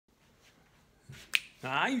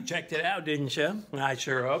Ah, you checked it out, didn't you? I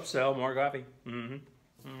sure hope so. More coffee.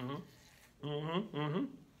 All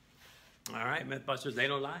right, Mythbusters, they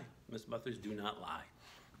don't lie. Mythbusters do not lie.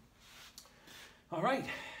 All right.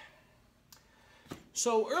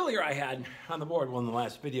 So earlier I had on the board, well, in the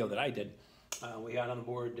last video that I did, we had on the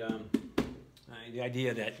board the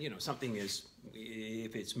idea that, you know, something is,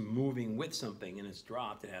 if it's moving with something and it's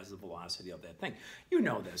dropped, it has the velocity of that thing. You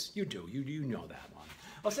know this. You do. You know that one.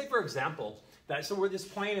 I'll say, for example, that so where this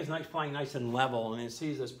plane is flying nice and level, and it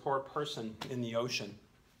sees this poor person in the ocean.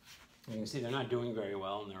 You can see they're not doing very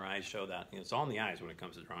well, and their eyes show that. You know, it's all in the eyes when it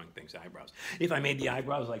comes to drawing things, eyebrows. If I made the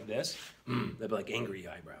eyebrows like this, they'd be like angry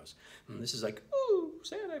eyebrows. This is like, ooh,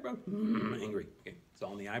 sad eyebrow, angry. Okay, it's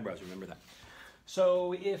all in the eyebrows, remember that.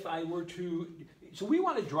 So if I were to, so we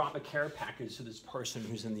want to drop a care package to this person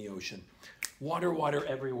who's in the ocean. Water, water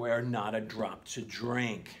everywhere, not a drop to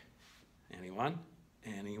drink. Anyone?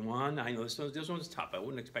 Anyone? I know this one's tough. I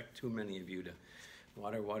wouldn't expect too many of you to.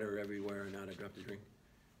 Water, water everywhere, not a drop to drink.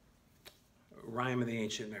 Rhyme of the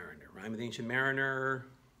Ancient Mariner. Rhyme of the Ancient Mariner.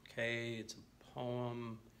 Okay, it's a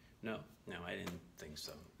poem. No, I didn't think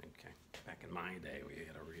so. Okay, back in my day, we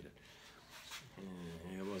had to read it.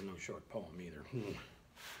 It wasn't no short poem either.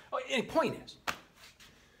 Oh, and the point is,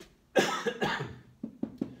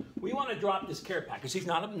 we want to drop this care package. It's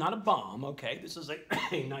not a bomb, okay? This is a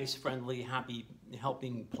nice, friendly, happy,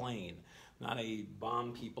 helping plane. Not a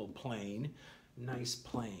bomb people plane. Nice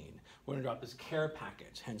plane. We're going to drop this care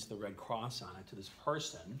package, hence the red cross on it, to this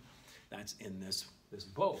person that's in this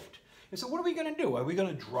boat. And so what are we going to do? Are we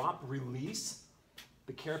going to release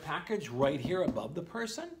the care package right here above the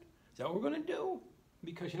person? Is that what we're going to do?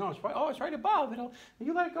 Because, you know, it's right above.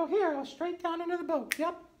 You let it go here, it'll straight down into the boat.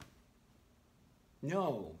 Yep.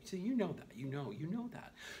 No. See, you know that. You know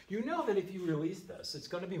that. You know that if you release this, it's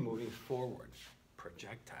going to be moving forward.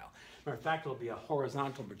 Projectile. Matter of fact, it'll be a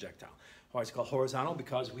horizontal projectile. Why it's called horizontal?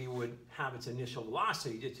 Because we would have its initial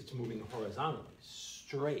velocity, it's moving horizontally,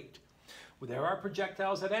 straight. Well, there are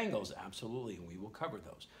projectiles at angles, absolutely, and we will cover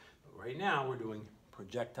those. But right now, we're doing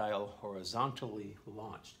projectile horizontally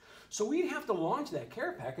launched. So we'd have to launch that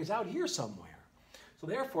care package out here somewhere. So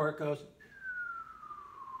therefore, it goes,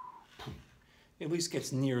 at least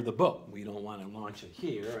gets near the boat. We don't want to launch it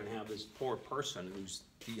here and have this poor person who's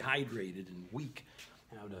dehydrated and weak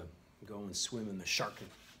have to go and swim in the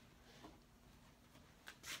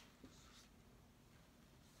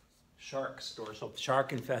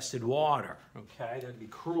shark-infested water. Okay, that'd be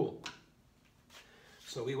cruel.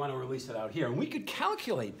 So we want to release it out here, and we could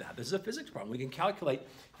calculate that. This is a physics problem. We can calculate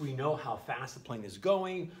if we know how fast the plane is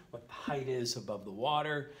going, what the height is above the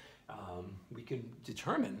water. We can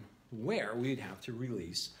determine where we'd have to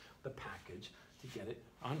release the package to get it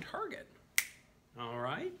on target. All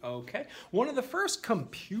right, okay. One of the first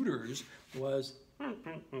computers was, good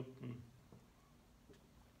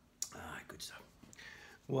stuff,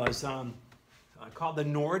 was called the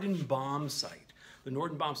Norden bomb sight. The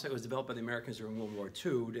Norden bomb sight was developed by the Americans during World War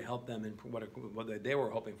II to help them in what they were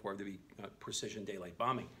hoping for to be precision daylight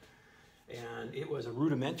bombing. And it was a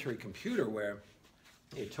rudimentary computer where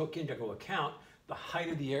it took into account the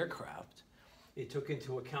height of the aircraft. It took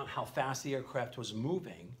into account how fast the aircraft was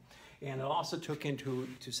moving. And it also took into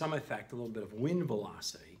some effect a little bit of wind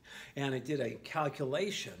velocity. And it did a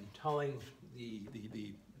calculation telling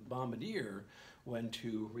the bombardier when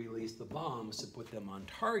to release the bombs to put them on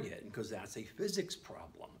target, because that's a physics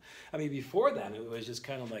problem. I mean, before then, it was just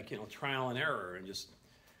kind of like, you know, trial and error, and just,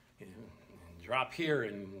 you know, drop here,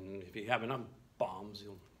 and if you have enough bombs,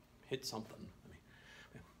 you'll hit something. I mean,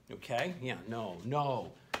 okay, yeah, no,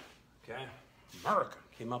 okay. America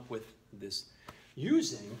came up with this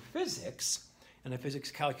using physics and a physics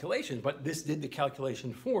calculation, but this did the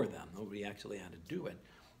calculation for them. Nobody actually had to do it.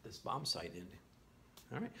 This bomb sight did.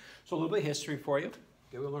 All right, so a little bit of history for you.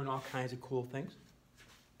 Okay, we'll learn all kinds of cool things.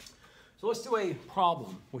 So let's do a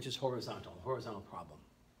problem, which is horizontal problem.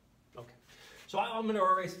 Okay, so I'm going to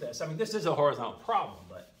erase this. I mean, this is a horizontal problem,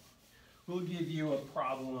 but we'll give you a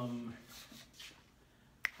problem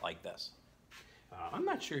like this. I'm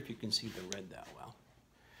not sure if you can see the red that well,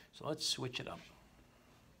 so let's switch it up.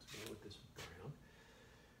 Let's go with this brown.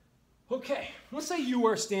 Okay, let's say you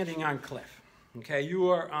are standing on a cliff. Okay, you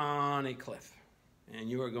are on a cliff, and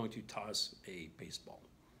you are going to toss a baseball.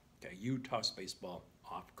 Okay, you toss baseball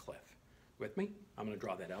off cliff. With me? I'm going to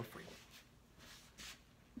draw that out for you.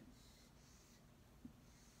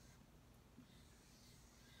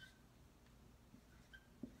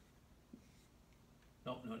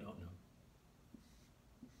 No.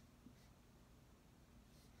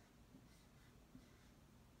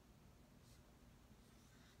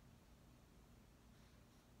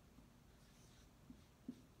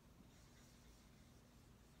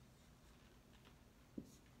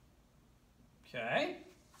 Okay?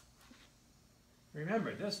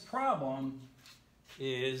 Remember, this problem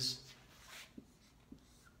is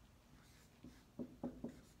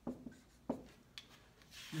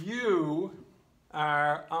you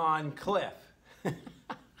are on cliff.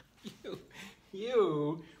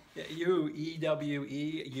 you,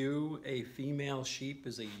 E-W-E, you, a female sheep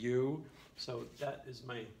is a you. So that is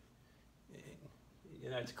my,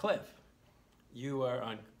 that's cliff. You are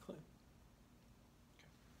on cliff.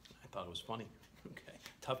 I thought it was funny. Okay,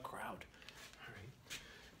 tough crowd. All right.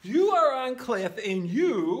 You are on cliff and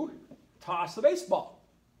you toss the baseball.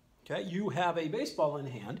 Okay, you have a baseball in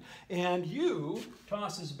hand and you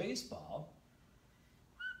toss this baseball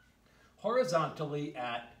horizontally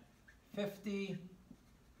at 50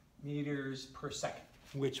 meters per second,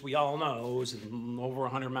 which we all know is over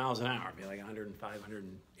 100 miles an hour, be like 105,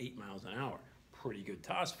 108 miles an hour. Pretty good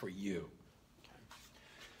toss for you.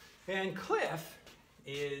 Okay. And Cliff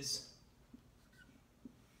is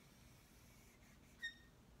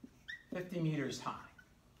 50 meters high.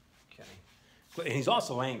 Okay. And he's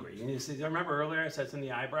also angry. And you see, remember earlier I said it's in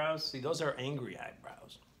the eyebrows? See, those are angry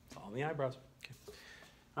eyebrows. It's all in the eyebrows. Okay.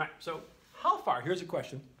 All right, so how far? Here's a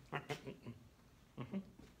question.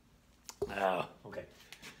 Oh, okay.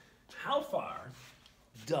 How far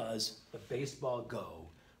does the baseball go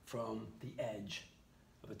from the edge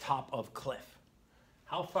of the top of cliff?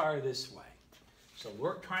 How far this way? So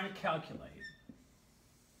we're trying to calculate.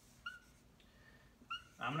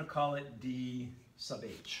 I'm going to call it D sub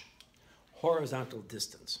H. Horizontal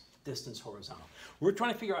distance. Distance horizontal. We're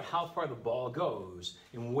trying to figure out how far the ball goes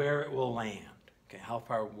and where it will land. Okay, how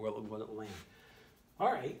far will it land?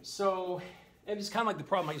 All right, so it's kind of like the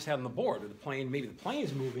problem I just had on the board, where the plane, maybe the plane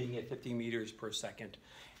is moving at 50 meters per second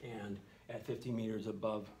and at 50 meters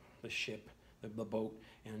above the ship, the boat,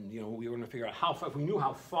 and we were going to figure out how far. If we knew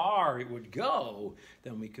how far it would go,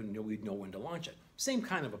 then we'd know when to launch it. Same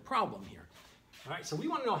kind of a problem here. All right, so we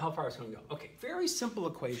want to know how far it's going to go. Okay, very simple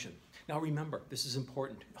equation. Now remember, this is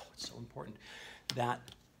important. Oh, it's so important that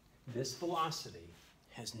this velocity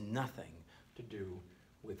has nothing to do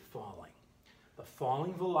with falling. The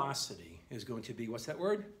falling velocity is going to be, what's that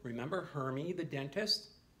word? Remember Hermie, the dentist?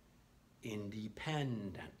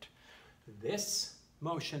 Independent. This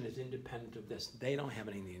motion is independent of this. They don't have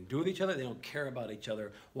anything to do with each other. They don't care about each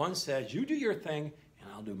other. One says, you do your thing,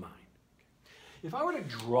 and I'll do mine. If I were to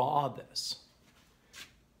draw this,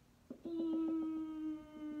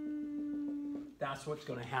 that's what's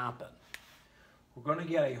going to happen. We're going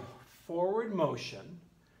to get a forward motion,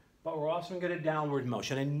 but we're also going to get a downward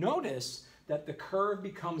motion. And notice that the curve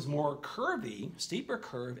becomes more curvy, steeper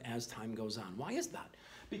curve, as time goes on. Why is that?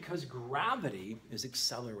 Because gravity is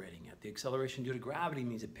accelerating it. The acceleration due to gravity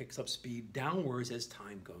means it picks up speed downwards as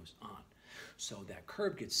time goes on. So that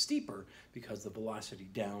curve gets steeper because the velocity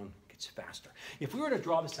down gets faster. If we were to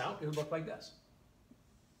draw this out, it would look like this.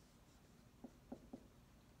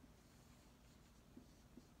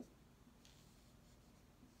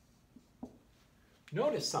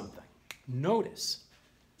 Notice something. Notice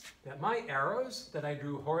that my arrows that I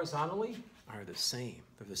drew horizontally are the same.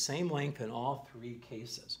 They're the same length in all three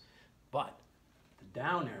cases. But the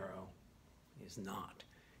down arrow is not.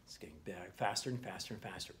 It's getting faster and faster and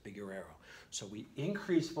faster, bigger arrow. So we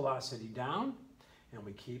increase velocity down and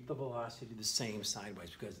we keep the velocity the same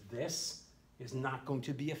sideways because this is not going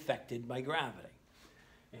to be affected by gravity.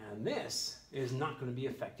 And this is not going to be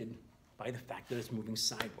affected by the fact that it's moving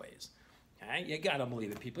sideways. Okay? You gotta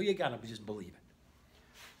believe it, people. You gotta just believe it.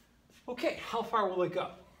 Okay, how far will it go?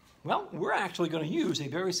 Well, we're actually going to use a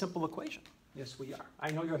very simple equation. Yes, we are. I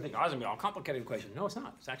know you're thinking, oh, it's going to be a complicated equation. No, it's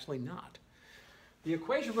not. It's actually not. The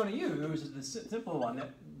equation we're going to use is the simple one.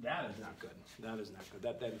 That is not good. That is not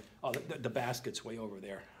good. The basket's way over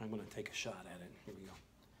there. I'm going to take a shot at it. Here we go.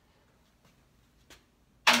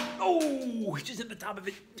 Oh, just at the top of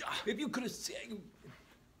it. If you could have seen.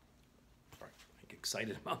 I get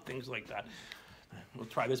excited about things like that. We'll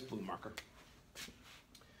try this blue marker.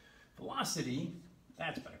 Velocity,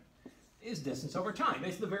 that's better, is distance over time.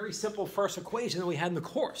 It's the very simple first equation that we had in the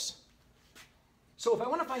course. So if I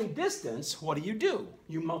want to find distance, what do?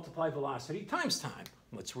 You multiply velocity times time.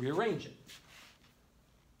 Let's rearrange it.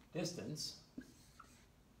 Distance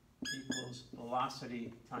equals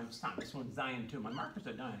velocity times time. This one's dying too. My markers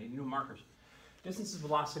are dying. I need new markers. Distance is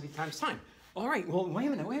velocity times time. All right, well, wait a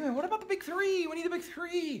minute. What about the big three? We need the big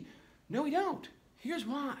three. No, we don't. Here's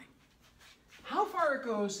why. How far it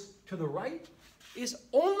goes to the right is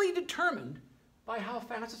only determined by how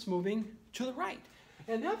fast it's moving to the right.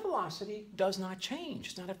 And that velocity does not change.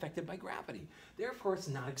 It's not affected by gravity. Therefore, it's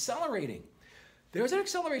not accelerating. There's an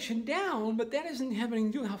acceleration down, but that isn't having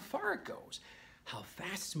to do with how far it goes. How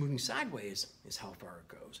fast it's moving sideways is how far it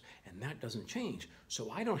goes, and that doesn't change.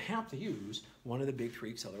 So I don't have to use one of the big three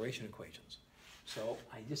acceleration equations. So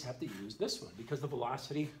I just have to use this one because the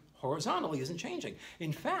velocity horizontally isn't changing.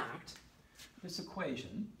 In fact, this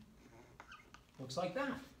equation looks like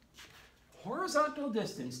that. Horizontal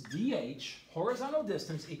distance, dh, horizontal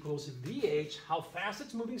distance equals vh, how fast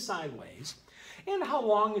it's moving sideways, and how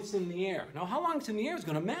long it's in the air. Now, how long it's in the air is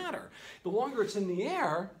going to matter. The longer it's in the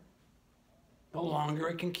air, the longer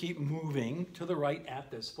it can keep moving to the right at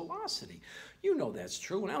this velocity. You know that's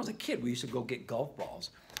true. When I was a kid, we used to go get golf balls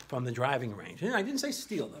from the driving range. And I didn't say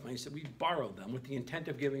steal them. I said we borrowed them with the intent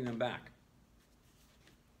of giving them back.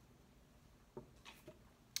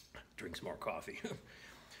 Drink some more coffee.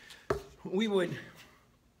 We would,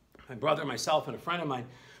 my brother, myself, and a friend of mine,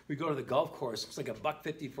 we'd go to the golf course. It's like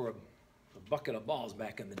 $1.50 for a bucket of balls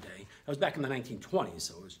back in the day. That was back in the 1920s,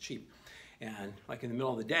 so it was cheap. And like in the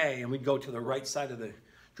middle of the day, and we'd go to the right side of the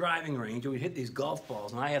driving range, and we'd hit these golf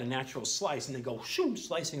balls, and I had a natural slice, and they'd go shoom,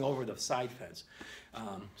 slicing over the side fence.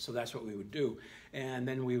 So that's what we would do. And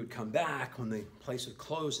then we would come back when the place would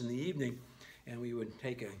close in the evening, and we would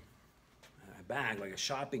take a bag, like a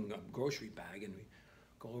shopping grocery bag, and we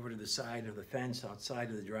go over to the side of the fence outside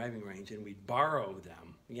of the driving range, and we'd borrow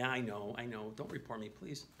them. Yeah, I know. Don't report me,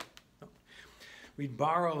 please. No. We'd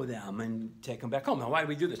borrow them and take them back home. Now, why did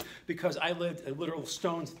we do this? Because I lived a literal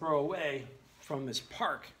stone's throw away from this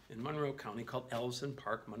park in Monroe County called Ellison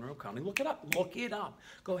Park, Monroe County. Look it up. Look it up.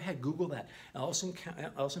 Go ahead, Google that. Ellison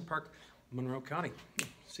Park, Monroe County.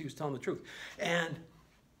 See who's telling the truth. And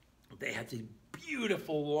they had these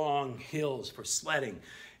beautiful long hills for sledding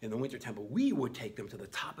in the wintertime, but we would take them to the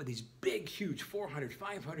top of these big, huge 400,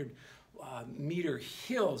 500 meter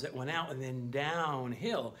hills that went out and then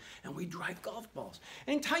downhill, and we'd drive golf balls.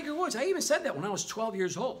 And Tiger Woods, I even said that when I was 12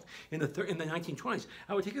 years old in the 1920s.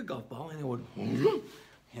 I would take a golf ball and I would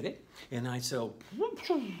hit it, and I'd say, you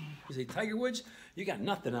say, Tiger Woods, you got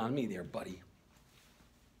nothing on me there, buddy.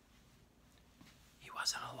 He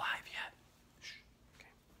wasn't alive yet.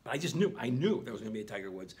 But I knew there was going to be a Tiger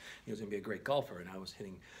Woods. He was going to be a great golfer, and I was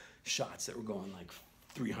hitting shots that were going like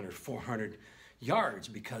 300, 400 yards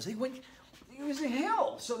because it was a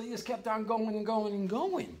hill. So they just kept on going and going and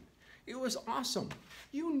going. It was awesome.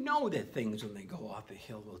 You know that things, when they go off a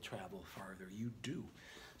hill, will travel farther. You do.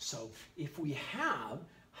 So if we have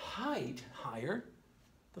height higher,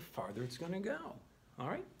 the farther it's going to go. All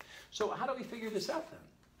right? So how do we figure this out then?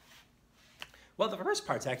 Well, the first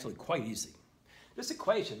part's actually quite easy. This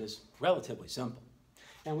equation is relatively simple,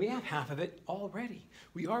 and we have half of it already.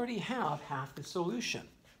 We already have half the solution.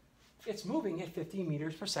 It's moving at 50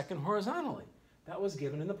 meters per second horizontally. That was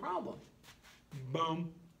given in the problem.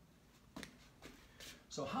 Boom.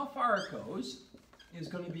 So how far it goes is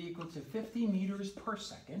going to be equal to 50 meters per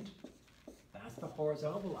second. That's the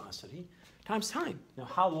horizontal velocity times time. Now,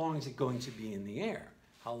 how long is it going to be in the air?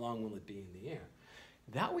 How long will it be in the air?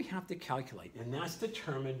 That we have to calculate, and that's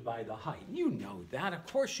determined by the height. You know that, of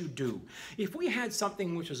course you do. If we had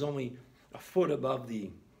something which was only a foot above the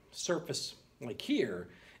surface, like here,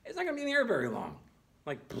 it's not going to be in the air very long,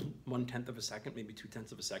 like 1/10 of a second, maybe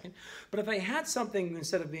 2/10 of a second. But if I had something,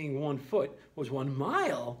 instead of being 1 foot, was 1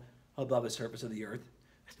 mile above the surface of the earth,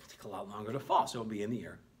 it's going to take a lot longer to fall, so it'll be in the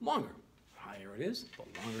air longer. The higher it is,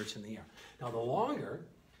 the longer it's in the air. Now, the longer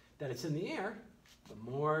that it's in the air, the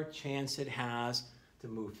more chance it has to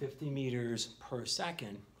move 50 meters per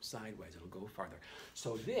second sideways. It'll go farther.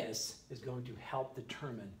 So this is going to help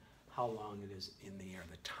determine how long it is in the air,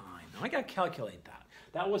 the time. Now I got to calculate that.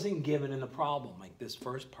 That wasn't given in the problem like this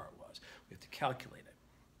first part was. We have to calculate it.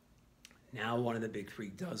 Now one of the big three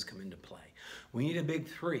does come into play. We need a big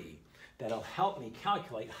three that'll help me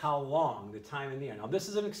calculate how long the time in the air. Now this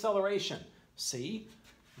is an acceleration. See,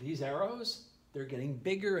 these arrows, they're getting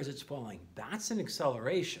bigger as it's falling. That's an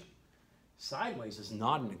acceleration. Sideways is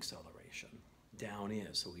not an acceleration. Down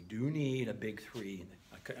is. So we do need a big three,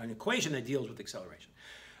 an equation that deals with acceleration.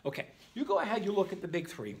 Okay, you go ahead, you look at the big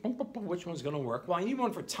three. Which one's going to work? Well, I need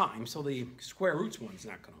one for time, so the square roots one's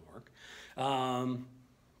not going to work.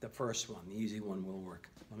 The first one, the easy one, will work.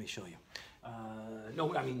 Let me show you.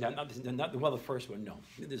 No, I mean, well, the first one, no.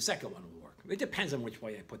 The second one will work. It depends on which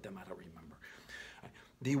way I put them. I don't remember.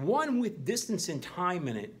 The one with distance and time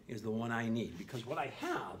in it is the one I need, because what I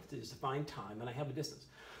have is to find time, and I have a distance.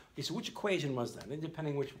 Okay, so which equation was that? And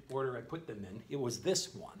depending which order I put them in, it was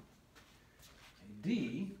this one. Okay,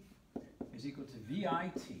 D is equal to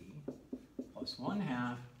VIT plus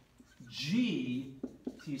 1/2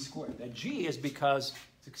 GT squared. That G is because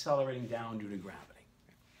it's accelerating down due to gravity.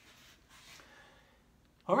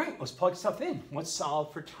 All right, let's plug stuff in. Let's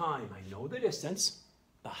solve for time. I know the distance,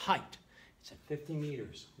 the height. It's at 50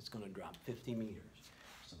 meters. It's going to drop 50 meters.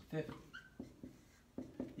 So 50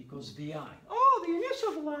 equals VI. Oh, the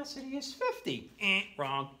initial velocity is 50.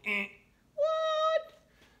 Wrong. What?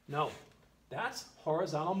 No, that's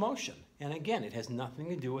horizontal motion. And again, it has nothing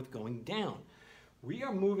to do with going down. We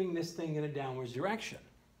are moving this thing in a downwards direction.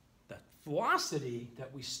 The velocity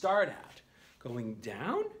that we start at going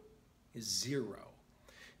down is 0.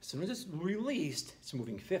 As soon as it's released, it's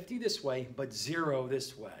moving 50 this way, but 0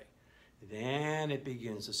 this way. Then it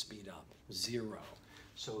begins to speed up, 0.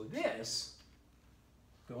 So this,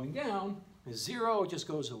 going down, is 0, it just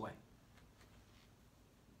goes away.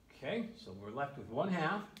 Okay, so we're left with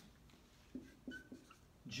 1/2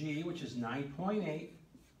 g, which is 9.8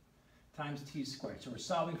 times t squared. So we're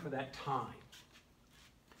solving for that time.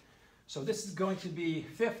 So this is going to be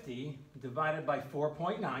 50 divided by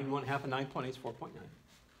 4.9. 1/2 of 9.8 is 4.9.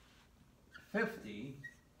 50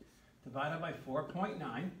 divided by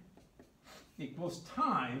 4.9 equals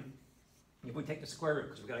time, if we take the square root,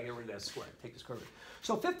 because we've got to get rid of that square. Take the square root.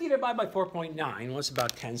 So 50 divided by 4.9, well, it's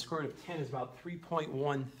about 10. Square root of 10 is about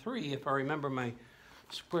 3.13, if I remember my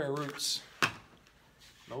square roots.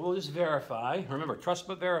 But we'll just verify. Remember, trust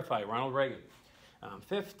but verify, Ronald Reagan.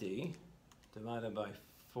 50 divided by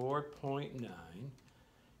 4.9.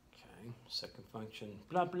 Okay, second function,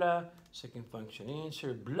 blah, blah. Second function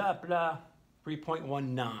answer, blah, blah.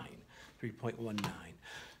 3.19. 3.19.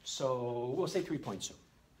 So we'll say 3.2.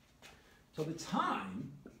 So the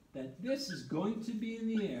time that this is going to be in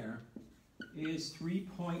the air is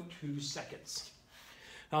 3.2 seconds.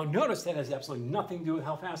 Now notice that has absolutely nothing to do with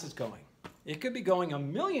how fast it's going. It could be going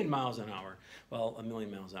 1,000,000 miles an hour. Well, 1,000,000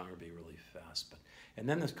 miles an hour would be really fast. And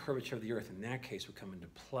then the curvature of the Earth in that case would come into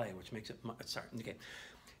play, which makes it, sorry, okay.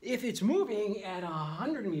 If it's moving at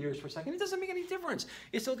 100 meters per second, it doesn't make any difference.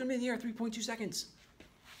 It's still going to be in the air 3.2 seconds.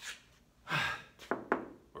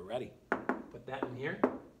 We're ready. Put that in here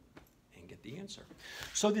and get the answer.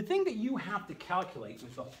 So the thing that you have to calculate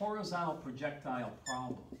with the horizontal projectile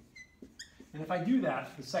problem, and if I do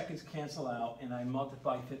that, the seconds cancel out, and I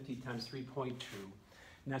multiply 50 times 3.2,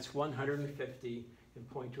 and that's 150, and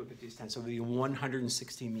 0.2 of 50 is 10, so it would be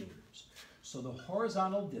 160 meters. So the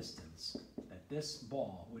horizontal distance that this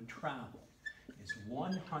ball would travel is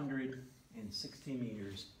 160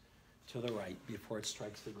 meters to the right before it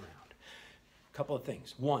strikes the ground. A couple of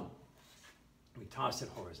things. One, we tossed it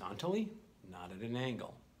horizontally, not at an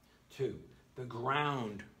angle. Two, the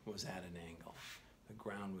ground was at an angle. The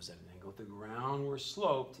ground was at an angle. If the ground were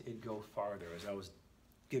sloped, it'd go farther. As I was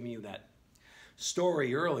giving you that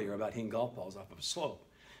story earlier about hitting golf balls off of a slope.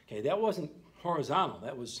 Okay, that wasn't horizontal,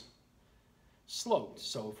 that was sloped.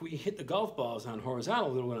 So if we hit the golf balls on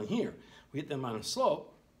horizontal, they'll go here. We hit them on a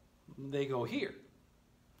slope, they go here.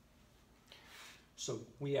 So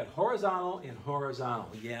we had horizontal and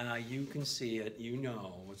horizontal. Yeah, you can see it, you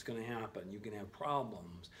know what's going to happen. You can have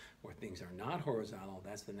problems where things are not horizontal.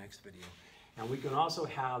 That's the next video. And we can also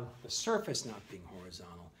have the surface not being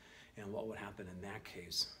horizontal. And what would happen in that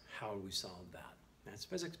case? How would we solve that? That's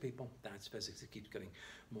physics, people. That's physics. It keeps getting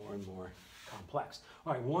more and more complex.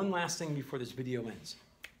 All right, one last thing before this video ends.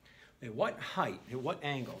 At what height, at what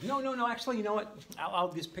angle? No, actually, you know what?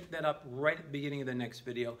 I'll just pick that up right at the beginning of the next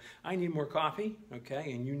video. I need more coffee,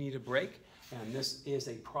 okay, and you need a break. And this is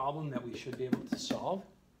a problem that we should be able to solve,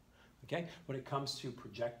 okay? When it comes to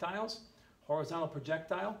projectiles, horizontal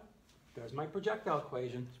projectile, there's my projectile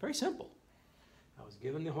equation. It's very simple. I was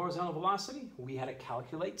given the horizontal velocity. We had to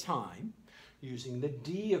calculate time using the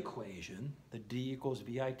D equation. The D equals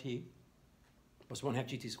VIT plus 1/2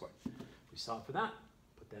 GT squared. We solve for that.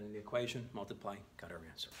 Put that in the equation, multiply, got our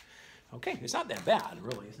answer. Okay, it's not that bad,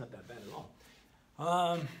 really. It's not that bad at all.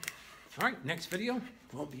 All right, next video,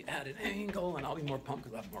 we'll be at an angle, and I'll be more pumped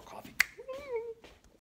because I'll have more coffee.